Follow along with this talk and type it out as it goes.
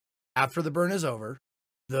after the burn is over,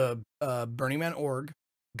 the Burning Man org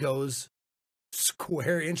goes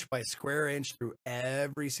square inch by square inch through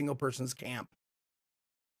every single person's camp.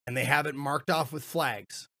 And they have it marked off with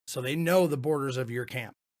flags. So they know the borders of your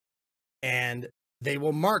camp. And they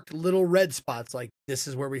will mark little red spots like, this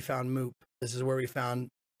is where we found Moop. This is where we found,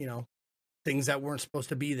 you know, things that weren't supposed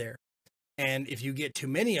to be there. And if you get too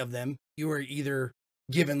many of them, you are either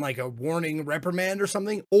given like a warning reprimand or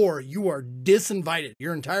something, or you are disinvited.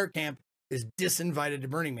 Your entire camp is disinvited to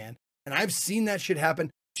Burning Man. And I've seen that shit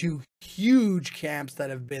happen to huge camps that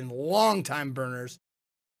have been long-time burners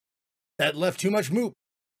that left too much Moop.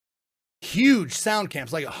 Huge sound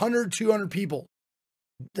camps, like 100, 200 people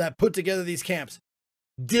that put together these camps,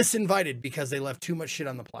 disinvited because they left too much shit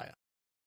on the playa.